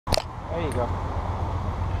There you go.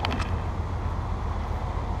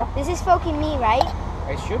 This is focusing me, right?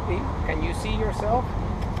 It should be. Can you see yourself?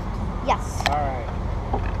 Yes. All right.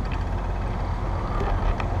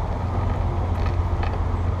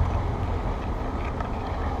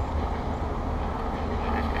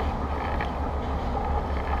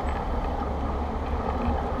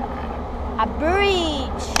 A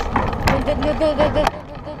bridge.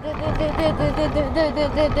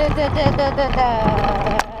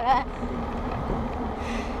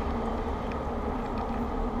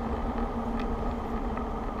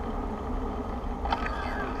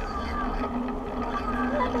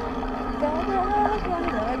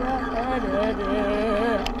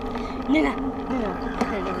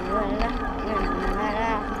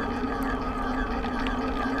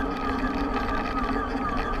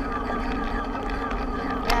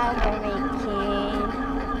 Now we're making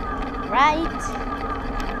right,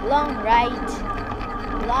 long right,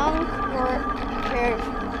 long curve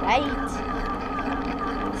right,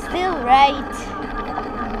 still right.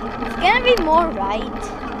 It's gonna be more right,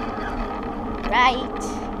 right,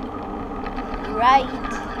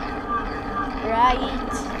 right,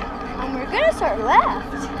 right, and we're gonna start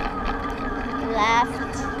left,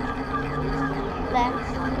 left, left.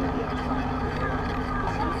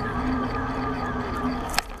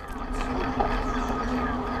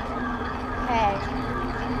 Okay.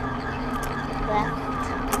 Left.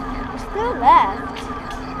 Still left.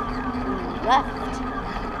 Left.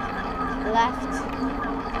 Left.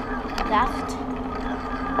 Left.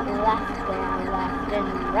 Left and left and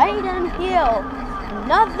right and hill.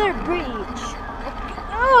 Another bridge.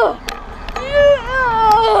 Oh.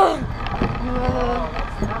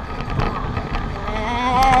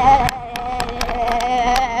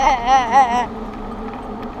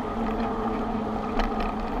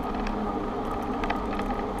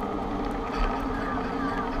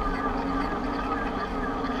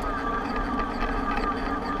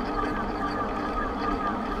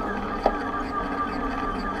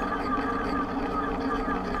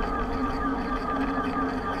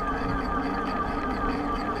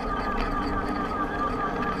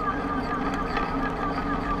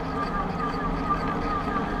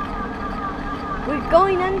 We're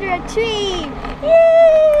going under a tree.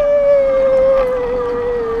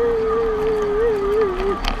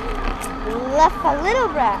 Left a little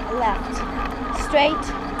left. Straight.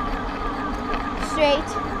 Straight.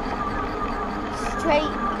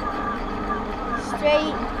 Straight.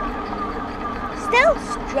 Straight. Still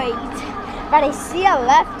straight. But I see a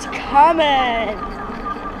left coming.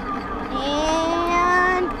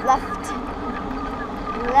 And left.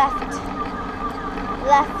 Left.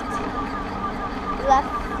 Left.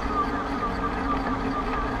 Left,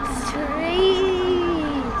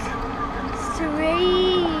 straight,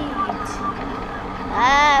 straight,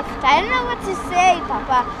 left. I don't know what to say,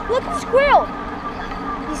 Papa. Look at the squirrel.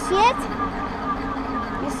 You see it?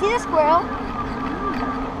 You see the squirrel?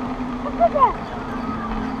 Look at that.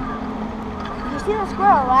 You see the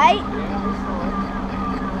squirrel, right?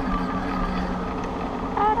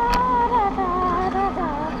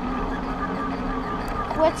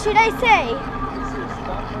 What should I say?